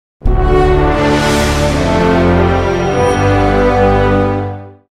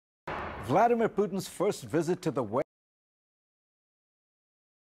Vladimir Putin's first visit to the West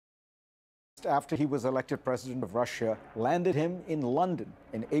after he was elected president of Russia landed him in London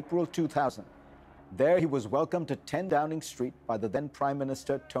in April 2000. There he was welcomed to 10 Downing Street by the then Prime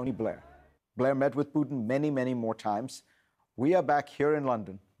Minister Tony Blair. Blair met with Putin many, many more times. We are back here in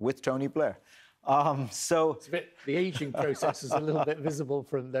London with Tony Blair. The aging process is a little bit visible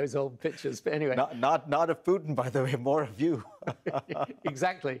from those old pictures, but anyway. Not of Putin, by the way, more of you.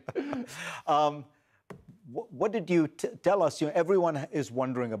 Exactly. What did you tell us? You know, everyone is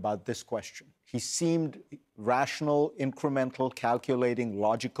wondering about this question. He seemed rational, incremental, calculating,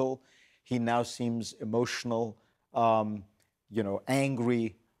 logical. He now seems emotional,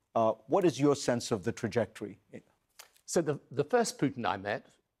 angry. What is your sense of the trajectory? So the first Putin I met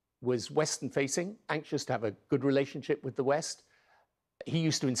was Western-facing, anxious to have a good relationship with the West. He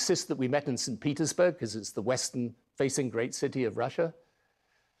used to insist that we met in St. Petersburg because it's the Western-facing great city of Russia.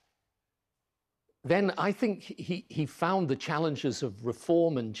 Then I think he found the challenges of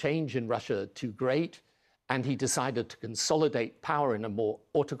reform and change in Russia too great, and he decided to consolidate power in a more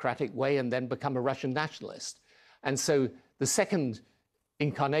autocratic way and then become a Russian nationalist. And so the second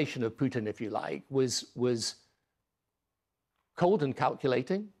incarnation of Putin, if you like, was cold and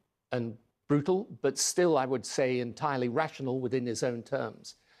calculating and brutal, but still, I would say, entirely rational within his own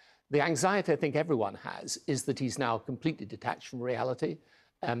terms. The anxiety I think everyone has is that he's now completely detached from reality,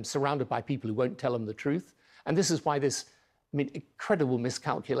 surrounded by people who won't tell him the truth. And this is why this, incredible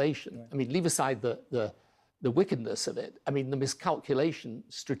miscalculation. Right. Leave aside the wickedness of it. The miscalculation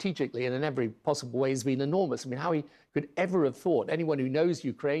strategically and in every possible way has been enormous. How he could ever have thought, anyone who knows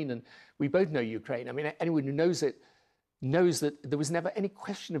Ukraine, and we both know Ukraine, anyone who knows it, knows that there was never any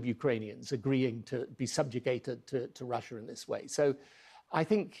question of Ukrainians agreeing to be subjugated to Russia in this way. So I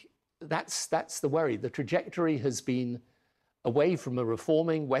think that's the worry. The trajectory has been away from a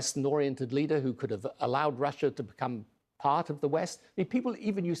reforming, Western-oriented leader who could have allowed Russia to become part of the West. People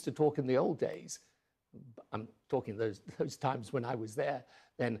even used to talk in the old days. I'm talking those times when I was there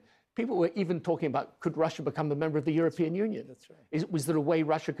then. People were even talking about, could Russia become a member of the European Union? That's right. Was there a way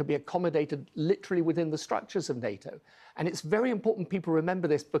Russia could be accommodated literally within the structures of NATO? And it's very important people remember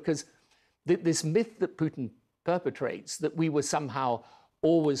this, because this myth that Putin perpetrates, that we were somehow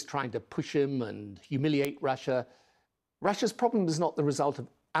always trying to push him and humiliate Russia. Russia's problem is not the result of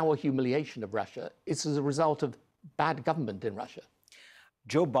our humiliation of Russia. It's as a result of bad government in Russia.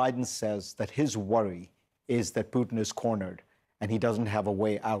 Joe Biden says that his worry is that Putin is cornered and he doesn't have a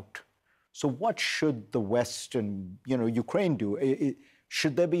way out. So what should the West and Ukraine do?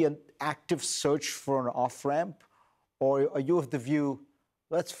 Should there be an active search for an off-ramp? Or are you of the view,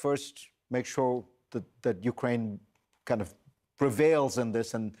 let's first make sure that Ukraine kind of prevails in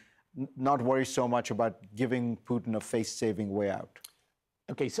this and not worry so much about giving Putin a face-saving way out?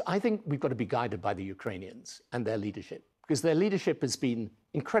 Okay, so I think we've got to be guided by the Ukrainians and their leadership, because their leadership has been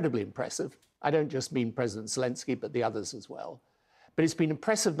incredibly impressive. I don't just mean President Zelensky, but the others as well. But it's been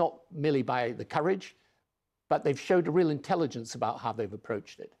impressive not merely by the courage, but they've showed a real intelligence about how they've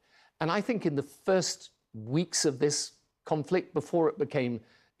approached it. And I think in the first weeks of this conflict, before it became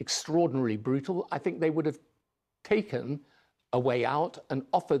extraordinarily brutal, I think they would have taken a way out and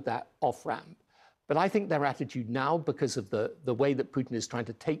offered that off-ramp. But I think their attitude now, because of the way that Putin is trying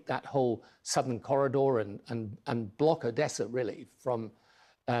to take that whole southern corridor and block Odessa, really, from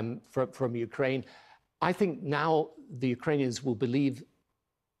Ukraine, I think now the Ukrainians will believe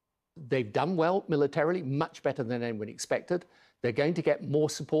they've done well militarily, much better than anyone expected. They're going to get more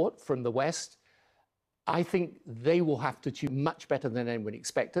support from the West. I think they will have to choose much better than anyone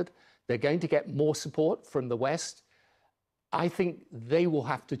expected. They're going to get more support from the West. I think they will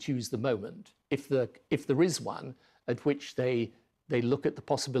have to choose the moment, if there is one, at which they look at the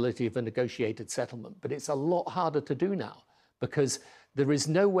possibility of a negotiated settlement. But it's a lot harder to do now, because there is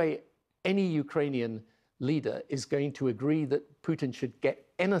no way any Ukrainian leader is going to agree that Putin should get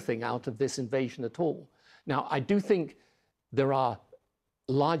anything out of this invasion at all. Now, I do think there are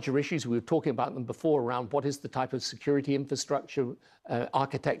larger issues, we were talking about them before, around what is the type of security infrastructure,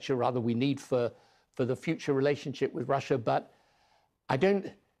 architecture rather, we need for the future relationship with Russia. But I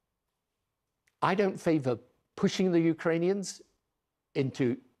don't favor pushing the Ukrainians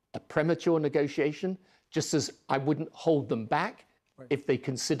into a premature negotiation, just as I wouldn't hold them back if they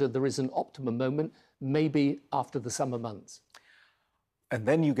consider there is an optimum moment, maybe after the summer months. And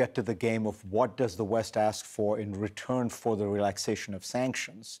then you get to the game of what does the West ask for in return for the relaxation of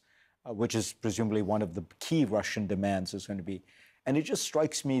sanctions, which is presumably one of the key Russian demands is going to be. And it just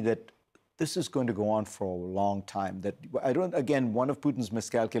strikes me that this is going to go on for a long time. That I don't, again, one of Putin's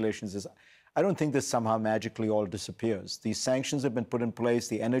miscalculations is I don't think this somehow magically all disappears. These sanctions have been put in place,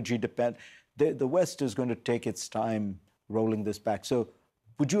 the energy the West is going to take its time rolling this back. So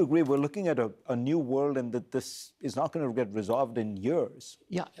would you agree we're looking at a new world and that this is not going to get resolved in years?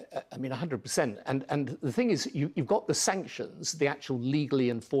 Yeah, I mean, 100%. And the thing is, you've got the sanctions, the actual legally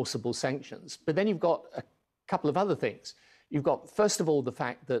enforceable sanctions, but then you've got a couple of other things. You've got, first of all, the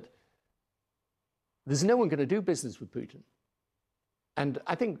fact that there's no one going to do business with Putin. And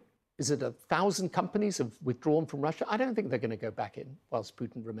I think, is it 1,000 companies have withdrawn from Russia? I don't think they're going to go back in whilst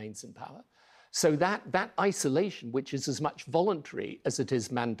Putin remains in power. So that isolation, which is as much voluntary as it is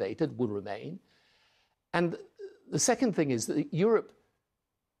mandated, will remain. And the second thing is that Europe,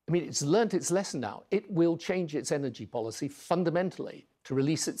 I mean, it's learned its lesson now. It will change its energy policy fundamentally to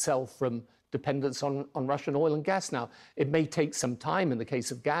release itself from dependence on Russian oil and gas. Now, it may take some time in the case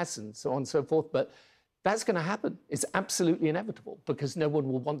of gas and so on and so forth, but that's going to happen. It's absolutely inevitable because no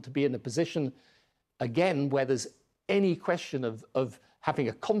one will want to be in a position, again, where there's any question of having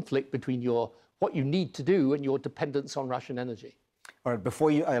a conflict between what you need to do and your dependence on Russian energy. All right,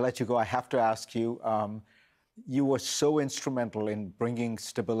 before I let you go, I have to ask you, you were so instrumental in bringing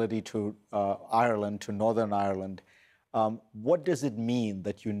stability to Ireland, to Northern Ireland. What does it mean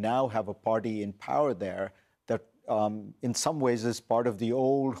that you now have a party in power there that in some ways is part of the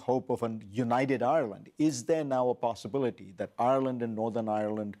old hope of a united Ireland? Is there now a possibility that Ireland and Northern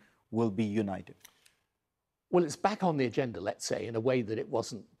Ireland will be united? Well, it's back on the agenda, let's say, in a way that it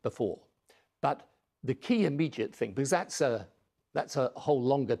wasn't before. But the key immediate thing, because that's a whole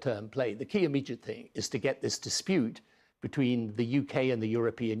longer term play, the key immediate thing is to get this dispute between the UK and the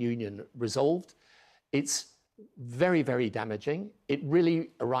European Union resolved. It's very, very damaging. It really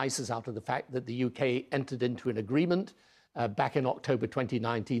arises out of the fact that the UK entered into an agreement back in October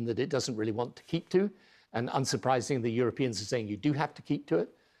 2019 that it doesn't really want to keep to. And unsurprisingly, the Europeans are saying you do have to keep to it.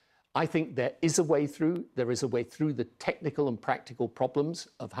 I think there is a way through. There is a way through the technical and practical problems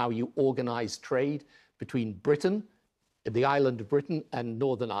of how you organize trade between Britain, the island of Britain, and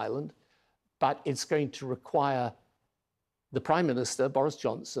Northern Ireland. But it's going to require the Prime Minister, Boris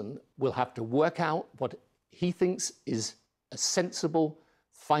Johnson, will have to work out what he thinks is a sensible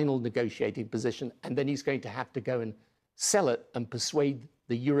final negotiating position, and then he's going to have to go and sell it and persuade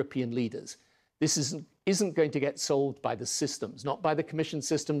the European leaders. This isn't going to get solved by the systems, not by the Commission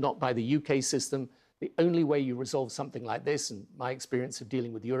system, not by the UK system. The only way you resolve something like this, and my experience of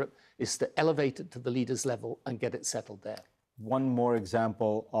dealing with Europe, is to elevate it to the leaders' level and get it settled there. One more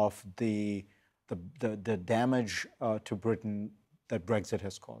example of the damage to Britain that Brexit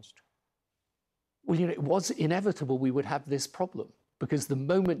has caused. Well, you know, it was inevitable we would have this problem because the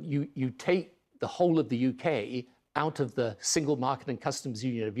moment you take the whole of the UK out of the single market and customs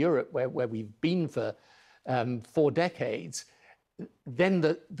union of Europe, where we've been for 4 decades, then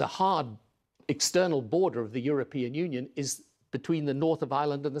the hard external border of the European Union is between the north of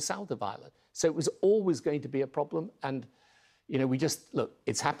Ireland and the south of Ireland. So it was always going to be a problem. And, you know, look,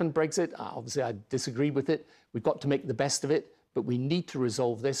 it's happened, Brexit. Obviously, I disagree with it. We've got to make the best of it. But we need to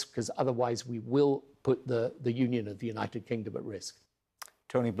resolve this because otherwise we will put the union of the United Kingdom at risk.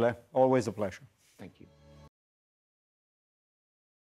 Tony Blair, always a pleasure. Thank you.